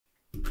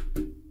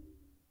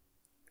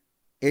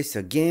It's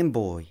a Game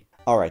Boy.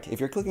 Alright, if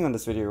you're clicking on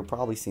this video, you've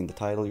probably seen the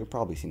title, you've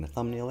probably seen the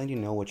thumbnail, and you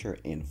know what you're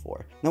in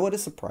for. Now what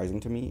is surprising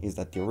to me is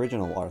that the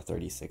original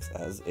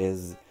R36S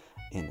is,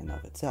 in and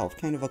of itself,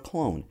 kind of a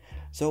clone.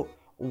 So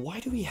why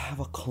do we have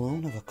a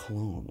clone of a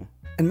clone?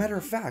 And matter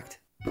of fact,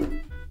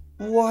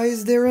 why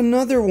is there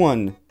another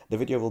one? The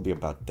video will be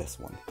about this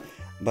one.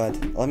 But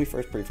let me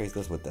first preface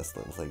this with this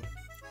little thing.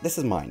 This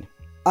is mine.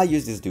 I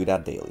use this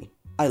doodad daily.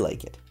 I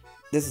like it.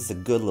 This is a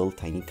good little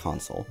tiny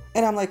console.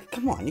 And I'm like,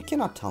 come on, you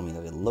cannot tell me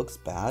that it looks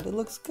bad. It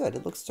looks good.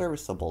 It looks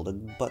serviceable. The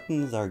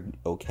buttons are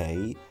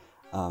okay.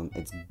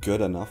 It's good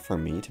enough for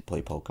me to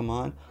play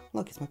Pokemon.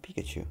 Look, it's my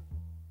Pikachu.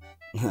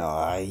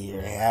 Oh,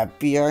 you're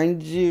happy,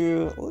 aren't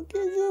you? Look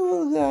at you,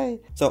 little guy.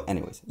 So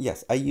anyways,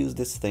 yes, I use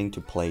this thing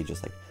to play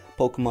just like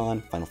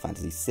Pokemon, Final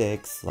Fantasy VI,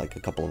 like a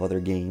couple of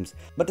other games.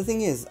 But the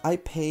thing is, I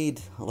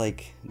paid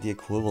like the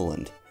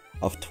equivalent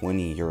of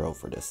 €20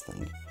 for this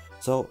thing.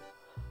 So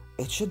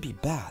it should be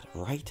bad,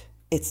 right?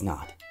 It's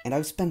not. And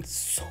I've spent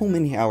so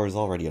many hours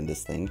already on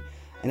this thing,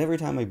 and every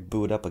time I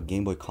boot up a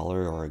Game Boy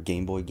Color or a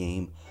Game Boy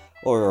game,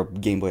 or a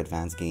Game Boy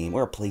Advance game,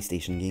 or a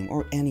PlayStation game,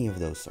 or any of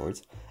those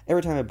sorts,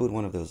 every time I boot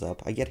one of those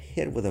up, I get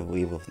hit with a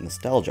wave of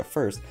nostalgia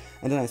first,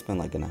 and then I spend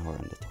like an hour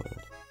on the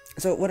toilet.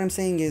 So what I'm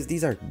saying is,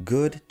 these are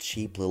good,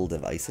 cheap little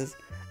devices,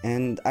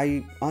 and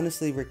I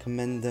honestly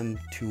recommend them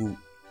to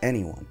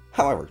anyone.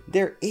 However,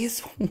 there is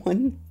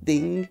one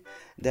thing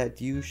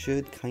that you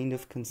should kind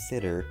of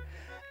consider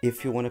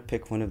if you want to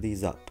pick one of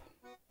these up.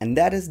 And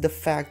that is the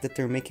fact that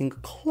they're making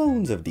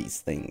clones of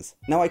these things.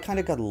 Now I kind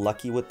of got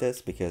lucky with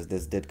this because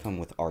this did come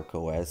with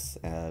ArkOS,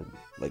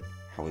 like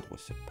how it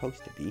was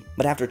supposed to be.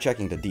 But after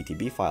checking the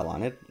DTB file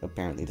on it,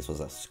 apparently this was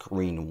a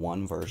Screen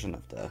 1 version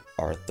of the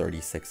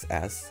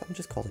R36S. I'm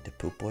just calling it the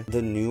poop boy.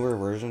 The newer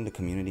version, the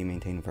community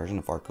maintained version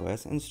of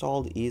ArkOS,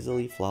 installed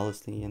easily,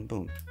 flawlessly, and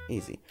boom,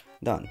 easy.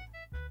 Done.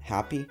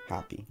 Happy?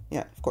 Happy.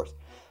 Yeah, of course.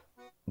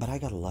 But I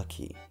got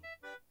lucky.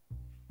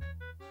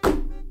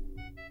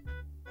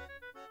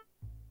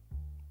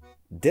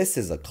 This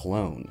is a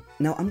clone.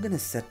 Now I'm gonna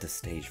set the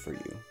stage for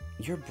you.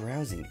 You're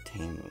browsing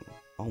Temu.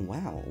 Oh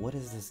wow, what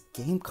is this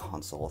game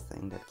console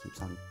thing that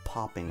keeps on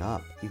popping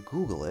up? You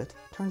Google it,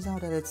 turns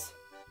out that it's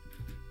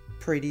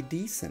pretty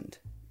decent.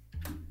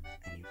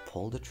 And you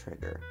pull the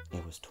trigger.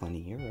 It was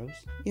 €20.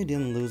 You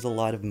didn't lose a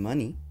lot of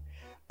money.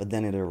 But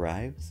then it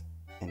arrives,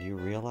 and you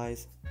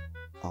realize,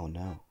 oh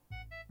no,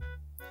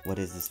 what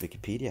is this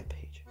Wikipedia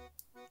page?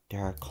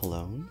 There are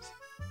clones?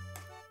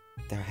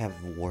 They have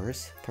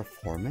worse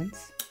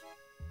performance?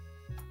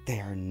 They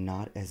are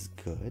not as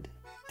good?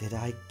 Did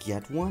I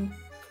get one?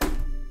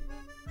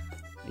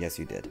 Yes,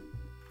 you did.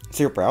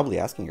 So you're probably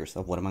asking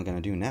yourself, what am I going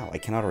to do now? I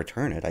cannot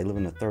return it. I live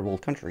in a third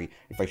world country.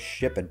 If I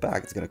ship it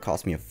back, it's going to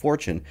cost me a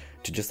fortune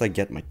to just like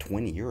get my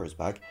 €20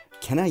 back.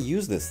 Can I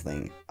use this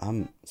thing?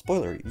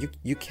 Spoiler,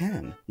 you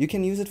can. You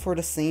can use it for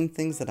the same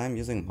things that I'm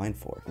using mine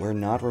for. We're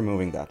not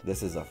removing that.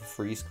 This is a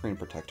free screen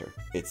protector.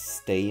 It's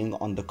staying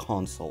on the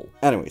console.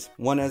 Anyways,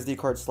 one SD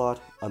card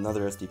slot,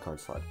 another SD card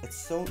slot. It's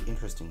so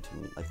interesting to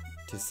me, like,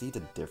 to see the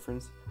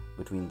difference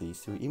between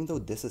these two, even though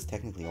this is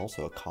technically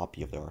also a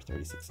copy of the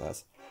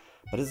R36S.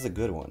 But this is a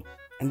good one.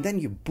 And then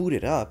you boot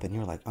it up and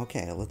you're like,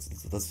 okay,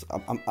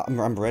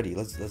 I'm ready.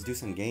 Let's do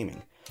some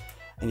gaming.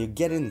 And you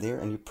get in there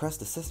and you press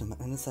the system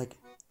and it's like,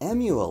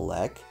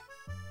 Emuelec?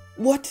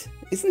 What?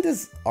 Isn't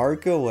this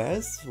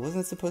ArkOS?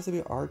 Wasn't it supposed to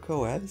be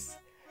ArkOS?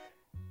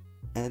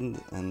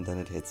 And then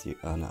it hits you.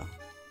 Oh no.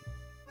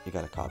 You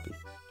got a copy.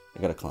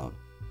 You got a clone.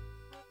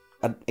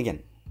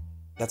 Again,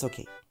 that's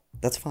okay.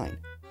 That's fine.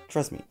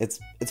 Trust me, it's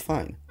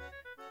fine.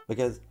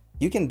 Because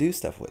you can do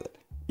stuff with it.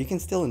 You can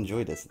still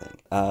enjoy this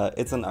thing.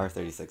 It's an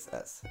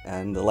R36S,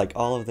 and like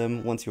all of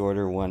them, once you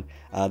order one,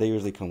 they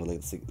usually come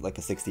with like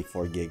a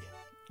 64 gig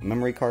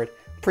memory card,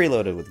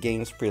 preloaded with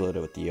games,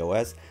 preloaded with the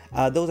OS.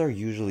 Those are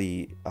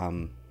usually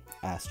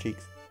ass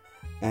cheeks,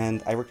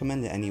 and I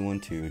recommend anyone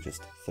to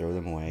just throw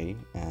them away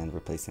and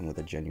replace them with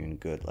a genuine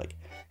good like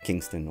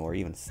Kingston or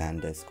even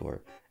SanDisk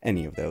or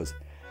any of those,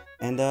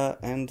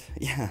 and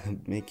yeah,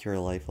 make your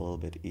life a little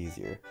bit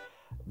easier.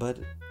 But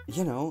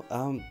you know,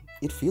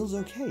 it feels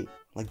okay.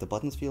 Like the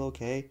buttons feel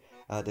okay.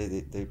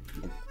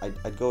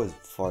 I'd go as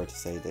far to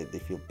say that they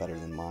feel better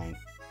than mine.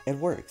 It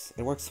works.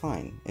 It works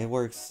fine. It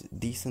works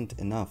decent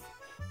enough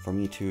for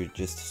me to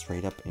just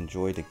straight up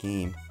enjoy the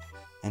game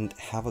and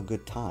have a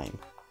good time.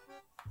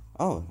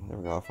 Oh, there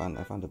we go. I found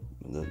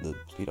the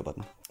speed up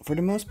button. For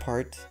the most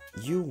part,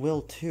 you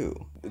will too.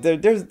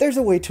 There's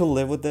a way to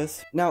live with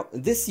this. Now,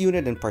 this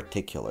unit in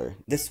particular,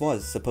 this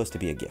was supposed to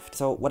be a gift.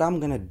 So what I'm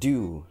gonna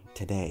do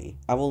today,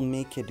 I will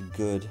make it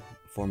good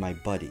for my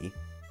buddy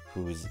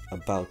who's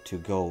about to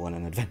go on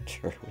an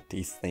adventure with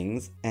these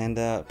things and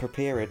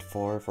prepare it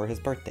for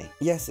his birthday.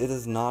 Yes, it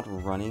is not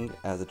running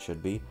as it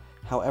should be.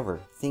 However,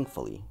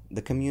 thankfully,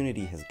 the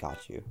community has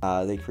got you.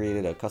 They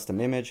created a custom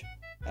image,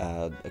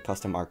 a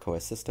custom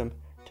ArkOS system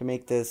to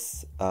make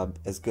this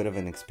as good of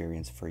an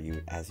experience for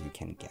you as you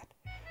can get.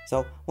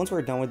 So once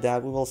we're done with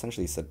that, we will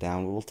essentially sit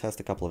down, we will test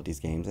a couple of these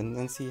games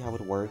and see how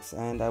it works,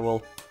 and I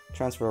will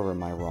transfer over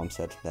my ROM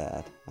set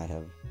that I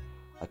have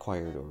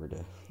acquired over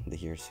the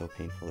years so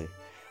painfully.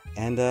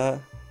 And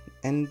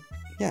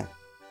yeah,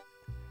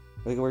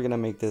 we're gonna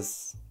make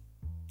this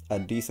a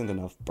decent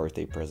enough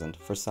birthday present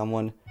for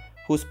someone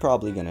who's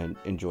probably gonna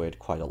enjoy it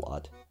quite a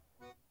lot,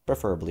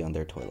 preferably on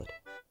their toilet.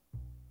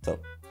 So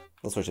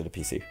let's switch to the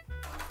PC.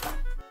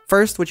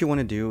 First, what you want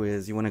to do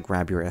is you want to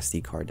grab your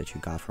SD card that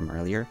you got from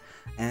earlier,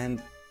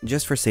 and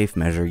just for safe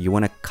measure, you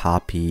want to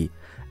copy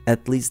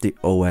at least the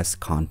OS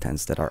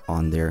contents that are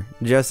on there,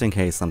 just in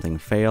case something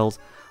fails,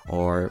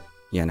 or,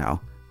 you know,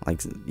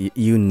 like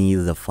you need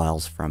the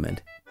files from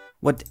it.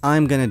 What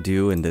I'm gonna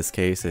do in this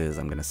case is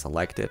I'm gonna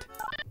select it.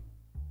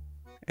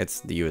 It's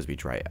the USB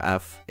drive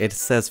F. It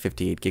says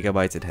 58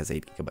 gigabytes, it has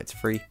 8 gigabytes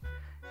free.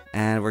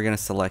 And we're gonna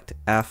select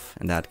F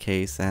in that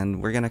case,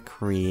 and we're gonna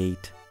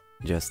create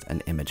just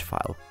an image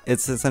file.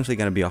 It's essentially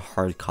gonna be a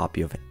hard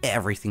copy of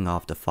everything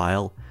off the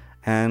file.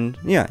 And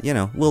yeah, you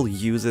know, we'll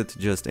use it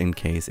just in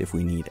case if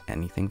we need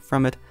anything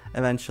from it.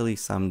 Eventually,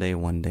 someday,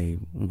 one day,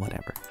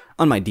 whatever.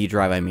 On my D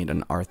drive, I made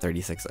an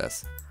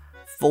R36S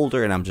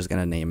folder, and I'm just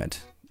gonna name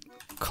it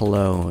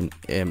Clone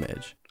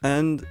Image.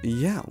 And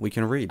yeah, we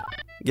can read.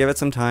 Give it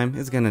some time.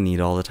 It's gonna need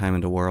all the time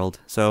in the world.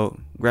 So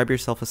grab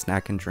yourself a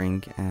snack and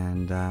drink,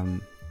 and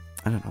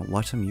I don't know,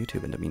 watch some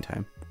YouTube in the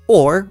meantime.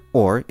 Or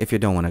if you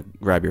don't want to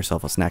grab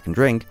yourself a snack and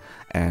drink,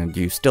 and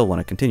you still want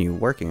to continue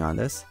working on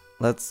this,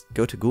 let's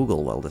go to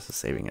Google while this is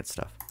saving its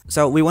stuff.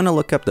 So we want to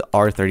look up the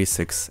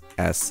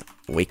R36S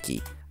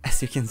wiki.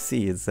 As you can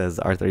see, it says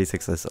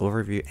R36S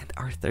overview and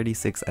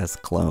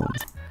R36S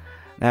clones.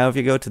 Now, if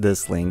you go to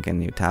this link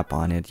and you tap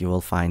on it, you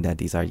will find that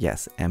these are,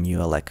 yes,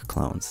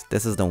 Emuelec-clones.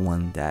 This is the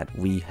one that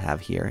we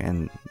have here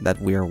and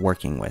that we are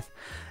working with.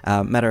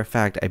 Matter of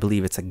fact, I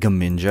believe it's a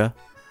Gaminja,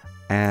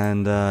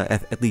 and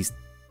at least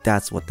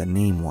that's what the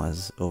name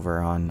was over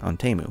on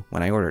Temu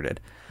when I ordered it.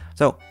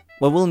 So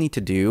what we'll need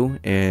to do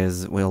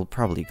is we'll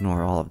probably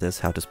ignore all of this,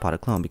 how to spot a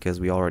clone, because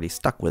we already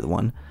stuck with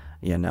one,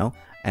 you know,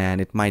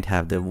 and it might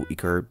have the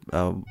weaker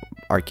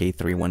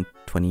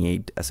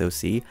RK3128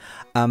 SoC,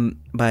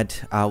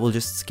 but we'll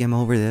just skim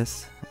over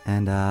this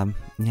and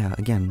yeah,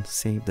 again,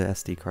 save the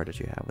SD card that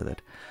you have with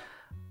it.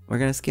 We're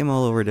gonna skim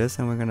all over this,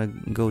 and we're gonna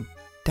go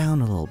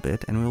down a little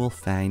bit, and we will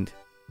find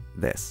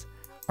this,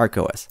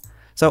 ArkOS.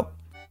 So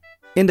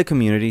in the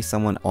community,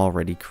 someone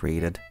already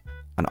created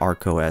an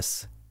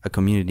ArkOS, a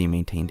community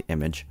maintained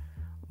image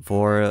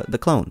for the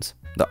clones,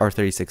 the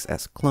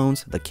R36S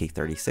clones, the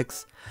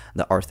K36,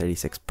 the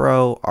R36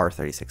 Pro,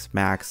 R36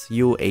 Max,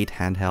 U8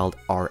 handheld,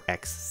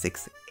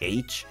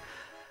 RX6H,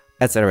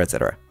 etc,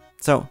 etc.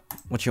 So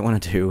what you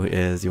want to do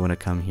is you want to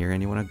come here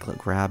and you want to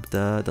grab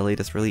the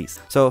latest release.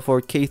 So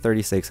for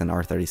K36 and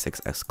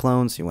R36S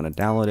clones, you want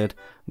to download it,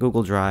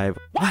 Google Drive.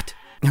 What?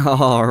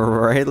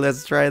 Alright,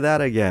 let's try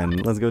that again.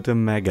 Let's go to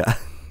Mega.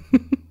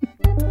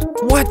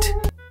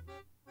 What?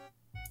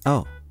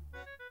 Oh.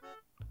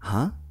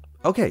 Huh?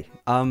 Okay,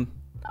 and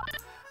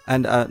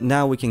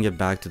now we can get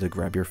back to the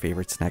grab your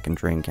favorite snack and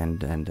drink and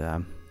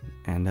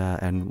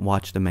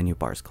watch the menu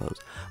bars close.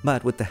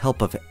 But with the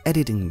help of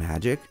editing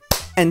magic,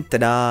 and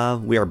ta-da,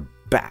 we are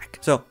back.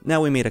 So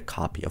now we made a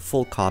copy, a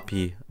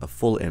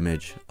full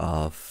image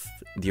of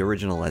the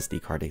original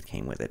SD card that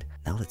came with it.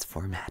 Now let's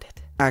format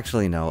it.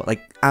 Actually, no,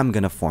 like, I'm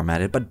gonna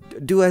format it,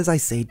 but do as I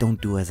say, don't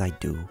do as I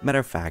do. Matter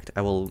of fact,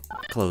 I will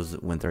close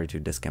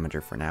Win32 Disk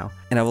Imager for now,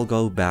 and I will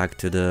go back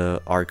to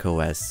the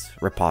ArkOS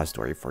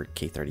repository for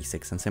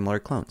K36 and similar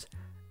clones.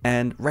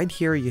 And right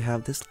here, you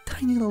have this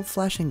tiny little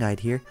flashing guide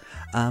here.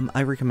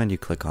 I recommend you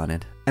click on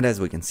it. And as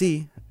we can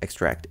see,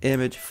 extract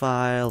image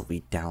file,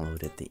 we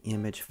downloaded the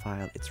image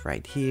file, it's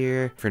right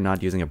here. If you're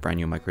not using a brand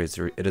new micro,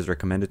 it is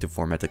recommended to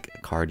format the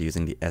card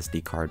using the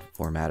SD card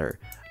formatter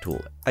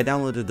tool. I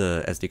downloaded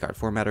the SD card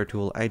formatter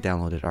tool, I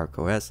downloaded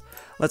ArkOS.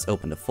 Let's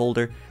open the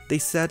folder. They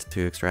said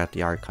to extract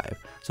the archive.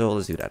 So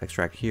let's do that,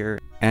 extract here,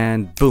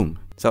 and boom.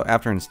 So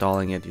after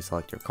installing it, you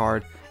select your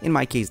card. In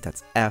my case,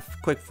 that's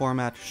F, quick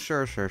format,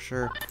 sure.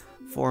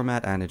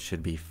 Format, and it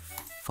should be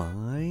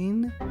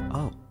fine.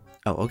 Oh,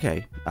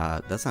 okay,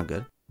 that's not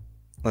good.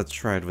 Let's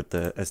try it with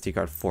the SD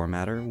card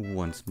formatter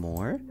once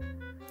more.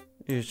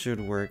 It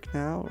should work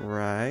now,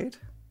 right?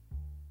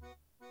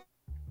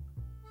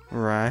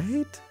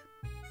 Right?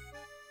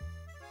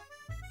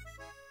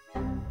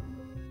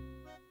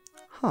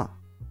 Huh.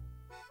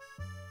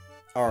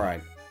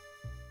 Alright.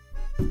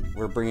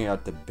 We're bringing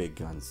out the big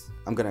guns.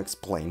 I'm gonna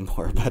explain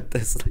more about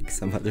this like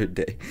some other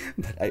day.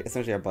 But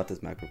essentially I bought this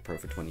MacBook Pro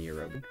for 20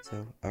 euro.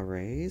 So,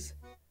 erase.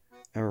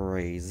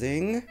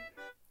 Erasing.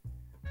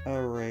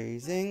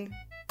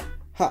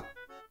 Huh.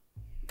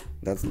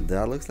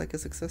 That looks like a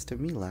success to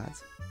me,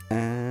 lads.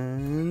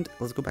 And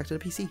let's go back to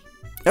the PC.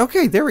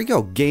 Okay, there we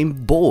go. Game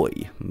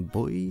Boy.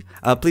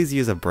 Please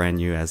use a brand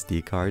new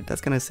SD card.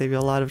 That's gonna save you a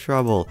lot of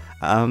trouble.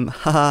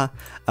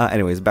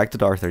 Anyways, back to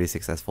the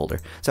R36S folder.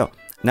 So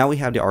now we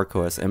have the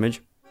ArkOS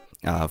image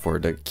for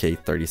the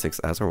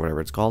K36S or whatever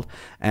it's called.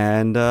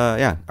 And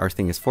yeah, our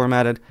thing is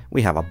formatted.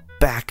 We have a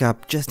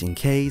backup just in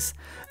case.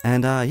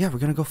 And yeah, we're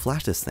gonna go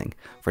flash this thing.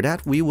 For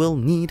that, we will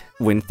need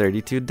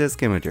Win32 Disk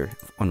Imager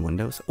on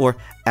Windows or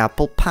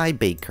Apple Pie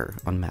Baker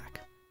on Mac.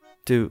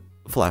 to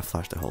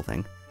flash the whole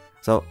thing.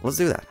 So let's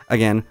do that.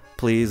 Again,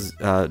 please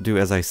do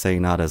as I say,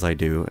 not as I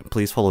do.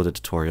 Please follow the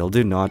tutorial.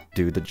 Do not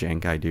do the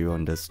jank I do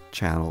on this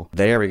channel.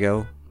 There we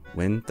go.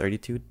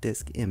 Win32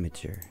 disk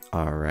imager.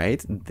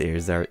 Alright,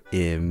 there's our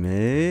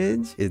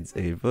image. It's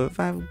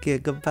 8.5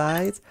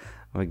 gigabytes.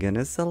 We're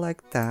gonna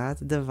select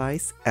that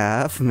device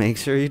F. Make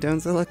sure you don't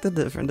select a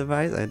different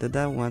device. I did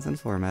that once and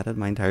formatted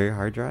my entire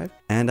hard drive.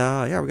 And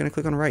yeah, we're gonna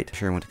click on write.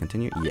 Sure, I want to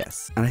continue?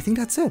 Yes. And I think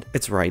that's it.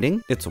 It's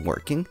writing. It's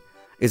working.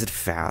 Is it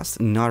fast?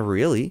 Not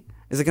really.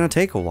 Is it gonna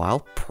take a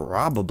while?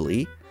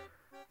 Probably.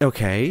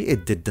 Okay,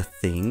 it did the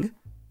thing.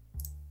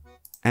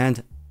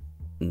 And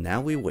now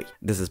we wait.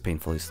 This is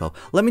painfully slow.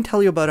 Let me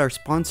tell you about our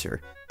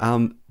sponsor.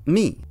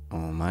 Me.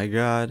 Oh my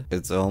god,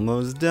 it's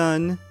almost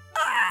done.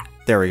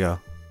 There we go.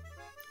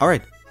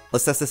 Alright,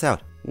 let's test this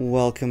out.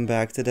 Welcome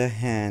back to the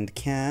hand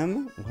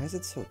cam. Why is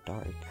it so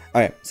dark?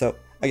 Alright, so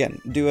again,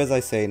 do as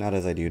I say, not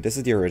as I do. This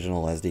is the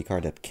original SD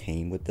card that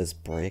came with this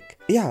brick.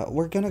 Yeah,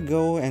 we're gonna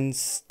go and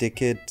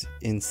stick it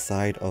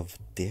inside of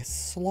this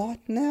slot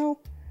now,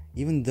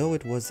 even though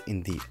it was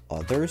in the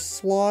other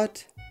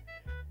slot.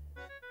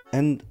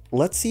 And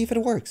let's see if it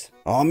works.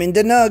 Oh, I'm in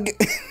the nug!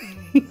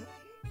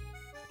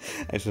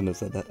 I shouldn't have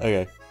said that.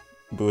 Okay,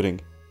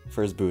 booting.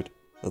 First boot.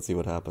 Let's see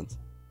what happens.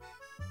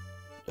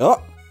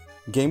 Oh!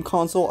 Game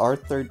console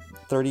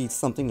R30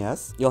 something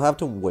S. You'll have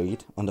to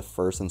wait on the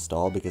first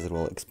install because it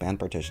will expand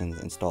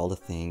partitions, install the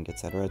thing,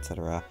 etc,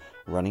 etc.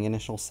 Running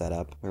initial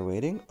setup. We're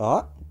waiting.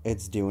 Oh,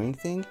 it's doing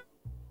thing.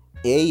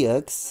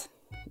 AX.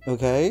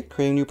 Okay,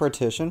 creating new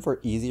partition for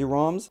easy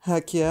ROMs.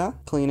 Heck yeah.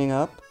 Cleaning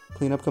up.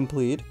 Cleanup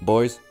complete.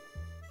 Boys,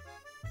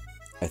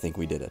 I think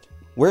we did it.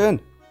 We're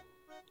in.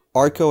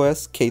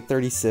 ArkOS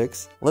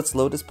K36. Let's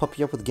load this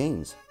puppy up with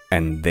games.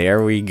 And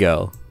there we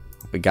go.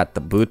 We got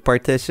the boot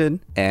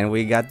partition, and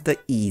we got the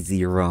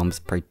easy ROMs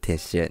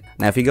partition.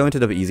 Now, if you go into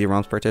the easy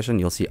ROMs partition,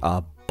 you'll see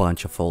a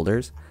bunch of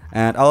folders.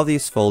 And all of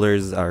these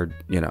folders are,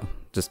 you know,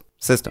 just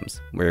systems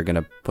where you're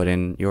gonna put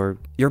in your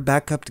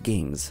backup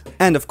games.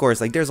 And of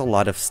course, like, there's a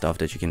lot of stuff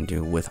that you can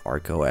do with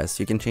ArkOS.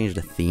 You can change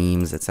the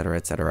themes, etc,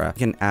 etc.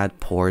 You can add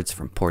ports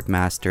from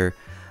Portmaster.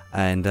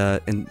 And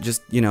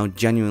just, you know,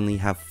 genuinely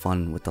have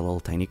fun with the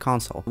little tiny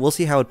console. We'll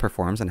see how it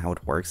performs and how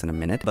it works in a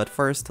minute, but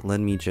first, let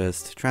me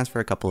just transfer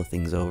a couple of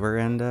things over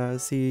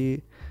and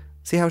see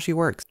how she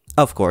works.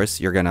 Of course,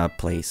 you're gonna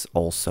place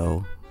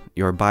also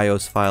your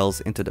BIOS files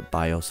into the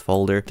BIOS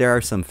folder. There are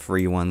some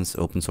free ones,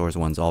 open source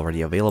ones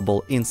already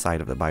available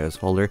inside of the BIOS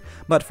folder,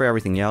 but for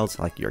everything else,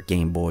 like your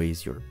Game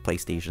Boys, your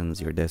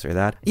PlayStations, your this or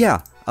that,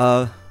 yeah,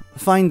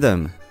 find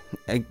them.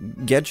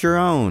 Get your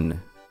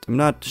own. I'm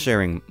not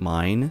sharing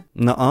mine.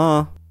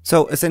 Nuh-uh.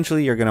 So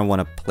essentially, you're gonna want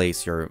to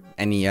place your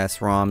NES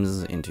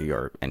ROMs into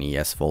your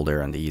NES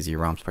folder on the Easy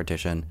ROMs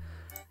partition.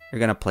 You're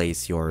gonna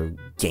place your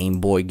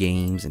Game Boy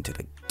games into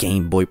the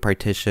Game Boy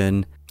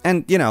partition.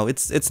 And you know,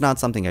 it's not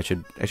something I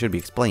should be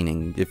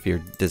explaining. If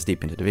you're this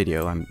deep into the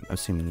video, I'm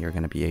assuming you're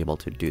gonna be able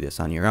to do this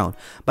on your own.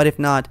 But if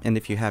not, and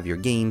if you have your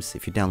games,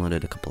 if you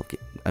downloaded a couple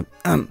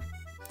of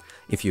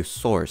if you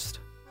sourced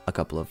a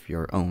couple of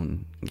your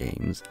own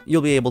games,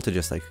 you'll be able to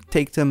just like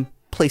take them,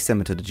 place them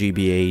into the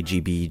GBA,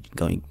 GB,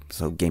 going,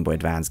 so Game Boy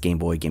Advance, Game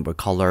Boy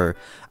Color,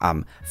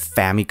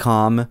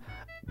 Famicom,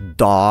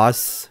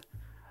 DOS,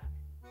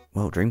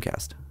 whoa,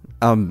 Dreamcast,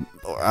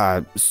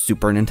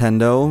 Super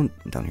Nintendo,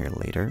 down here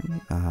later,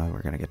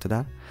 we're gonna get to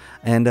that,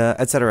 and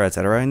etc,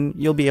 and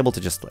you'll be able to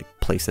just like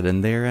place it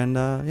in there and,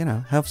 you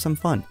know, have some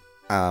fun.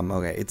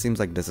 Okay, it seems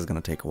like this is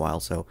gonna take a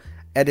while, so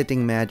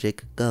editing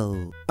magic,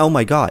 go. Oh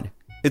my god,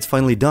 it's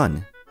finally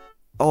done.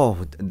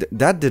 Oh,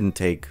 that didn't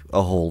take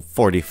a whole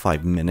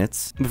 45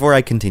 minutes. Before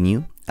I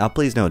continue,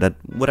 please note that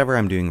whatever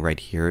I'm doing right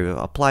here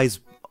applies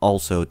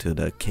also to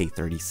the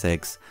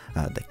K36,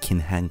 the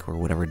Kinhank or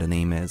whatever the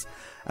name is,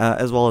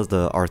 as well as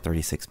the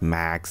R36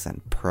 Max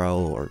and Pro,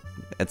 or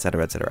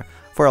etc, etc.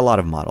 For a lot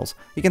of models.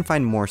 You can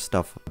find more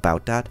stuff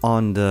about that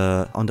on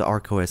the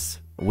ArkOS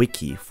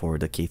wiki for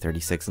the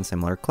K36 and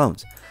similar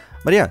clones.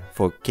 But yeah,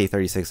 for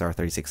K36,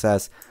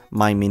 R36S,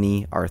 My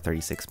Mini,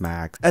 R36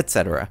 Max,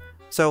 etc.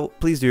 So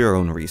please do your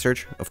own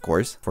research, of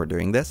course, for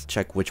doing this.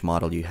 Check which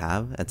model you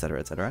have, etc,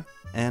 etc.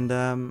 And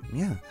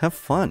yeah, have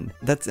fun.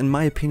 That's, in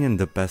my opinion,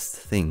 the best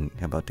thing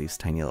about these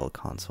tiny little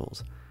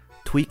consoles.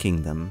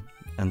 Tweaking them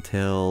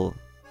until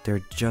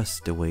they're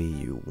just the way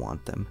you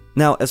want them.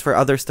 Now, as for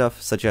other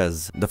stuff, such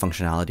as the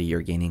functionality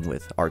you're gaining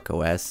with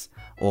ArkOS,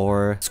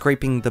 or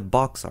scraping the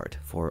box art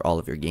for all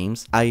of your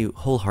games, I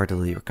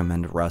wholeheartedly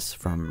recommend Russ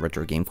from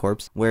Retro Game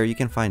Corps, where you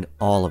can find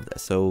all of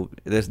this. So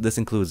this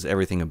includes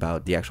everything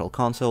about the actual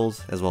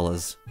consoles, as well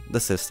as the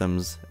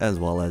systems, as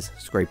well as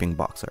scraping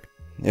box art.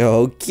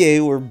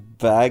 Okay, we're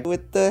back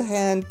with the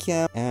hand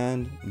cam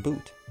and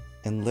boot.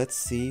 And let's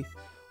see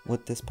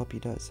what this puppy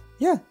does.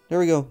 Yeah, there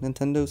we go.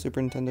 Nintendo,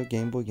 Super Nintendo,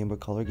 Game Boy, Game Boy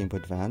Color, Game Boy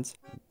Advance.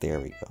 There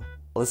we go.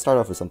 Let's start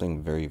off with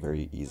something very,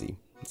 very easy.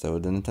 So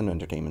the Nintendo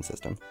Entertainment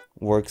System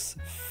works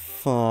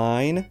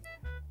fine.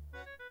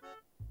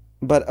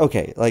 But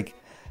okay, like,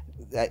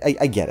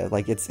 I get it.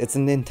 Like, it's a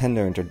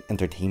Nintendo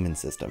Entertainment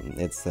System.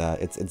 It's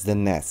the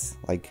NES.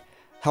 Like,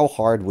 How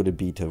hard would it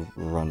be to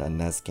run a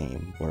NES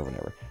game or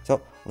whatever?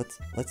 So let's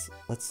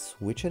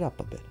switch it up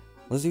a bit.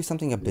 Let's do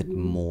something a bit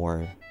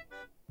more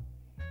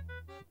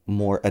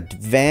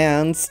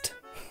advanced.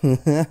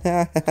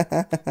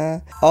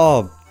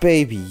 Oh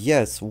baby,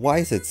 yes. Why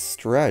is it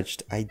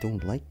stretched? I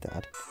don't like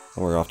that.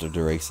 We're off to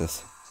the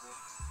races.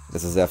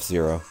 This is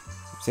F-Zero.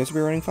 Seems to be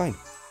running fine.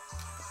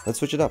 Let's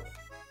switch it up.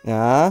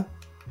 Oh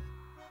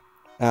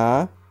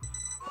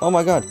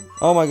my god.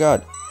 Oh my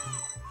god.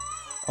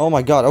 Oh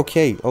my god.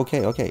 Okay.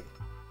 Okay.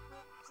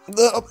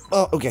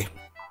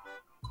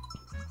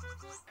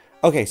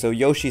 Okay, so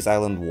Yoshi's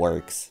Island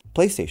works.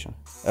 PlayStation.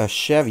 A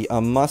Chevy,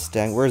 a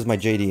Mustang. Where's my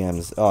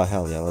JDMs? Oh,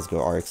 hell yeah. Let's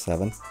go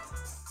RX-7.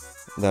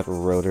 That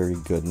rotary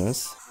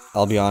goodness.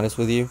 I'll be honest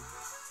with you.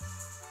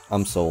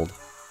 I'm sold.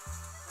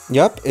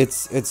 Yep,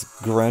 it's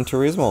Gran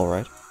Turismo,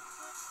 right?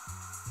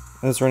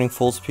 And it's running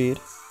full speed.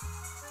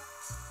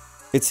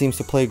 It seems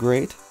to play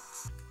great.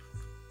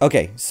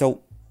 Okay,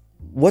 so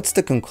what's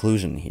the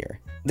conclusion here?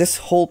 This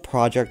whole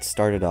project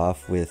started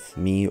off with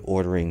me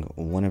ordering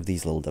one of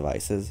these little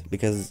devices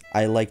because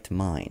I liked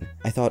mine.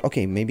 I thought,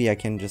 okay, maybe I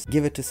can just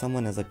give it to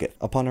someone as a gift.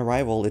 Upon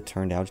arrival, it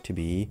turned out to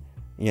be,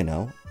 you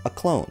know, a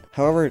clone.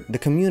 However, the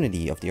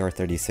community of the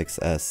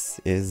R36S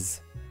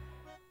is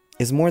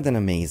more than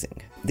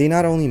amazing. They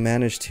not only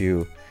managed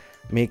to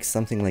make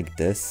something like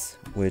this,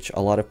 which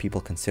a lot of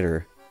people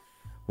consider,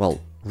 well,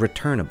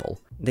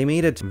 returnable. They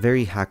made it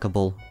very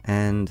hackable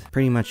and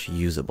pretty much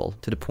usable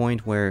to the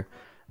point where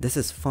this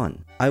is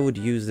fun. I would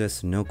use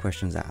this no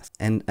questions asked.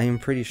 And I am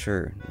pretty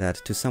sure that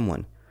to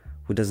someone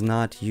who does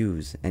not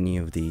use any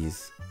of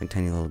these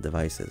tiny little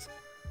devices,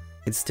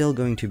 it's still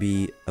going to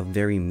be a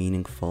very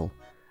meaningful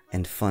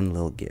and fun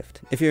little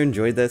gift. If you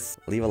enjoyed this,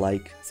 leave a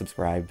like,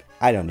 subscribe,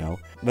 I don't know,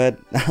 but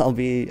I'll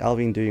be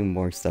doing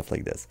more stuff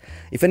like this.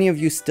 If any of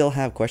you still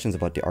have questions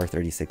about the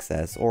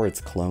R36S or its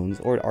clones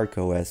or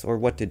ArkOS or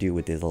what to do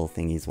with these little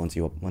thingies once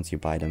you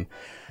buy them,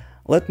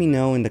 let me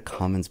know in the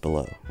comments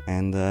below,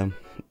 and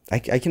I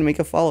can make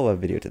a follow-up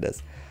video to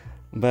this.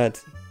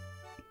 But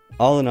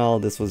all in all,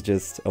 this was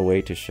just a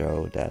way to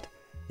show that,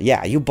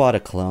 yeah, you bought a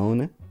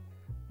clone,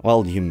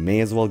 well, you may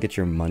as well get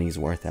your money's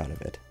worth out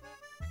of it.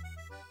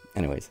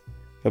 Anyways,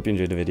 hope you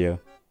enjoyed the video.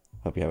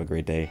 Hope you have a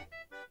great day.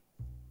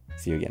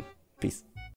 See you again. Peace.